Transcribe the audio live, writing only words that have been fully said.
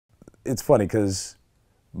it's funny because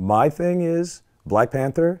my thing is Black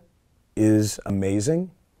Panther is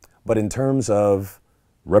amazing, but in terms of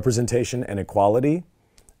representation and equality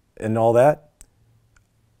and all that,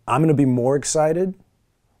 I'm going to be more excited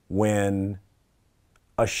when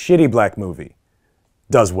a shitty black movie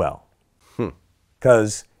does well.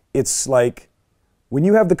 Because it's like when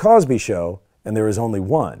you have The Cosby Show and there is only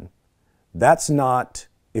one, that's not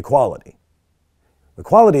equality.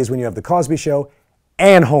 Equality is when you have The Cosby Show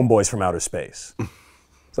and Homeboys from Outer Space.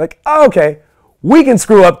 It's like, oh, okay, we can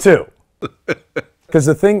screw up too. Because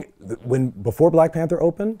the thing, before Black Panther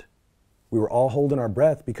opened, we were all holding our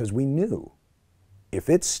breath because we knew if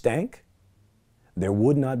it stank, there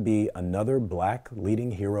would not be another black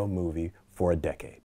leading hero movie for a decade.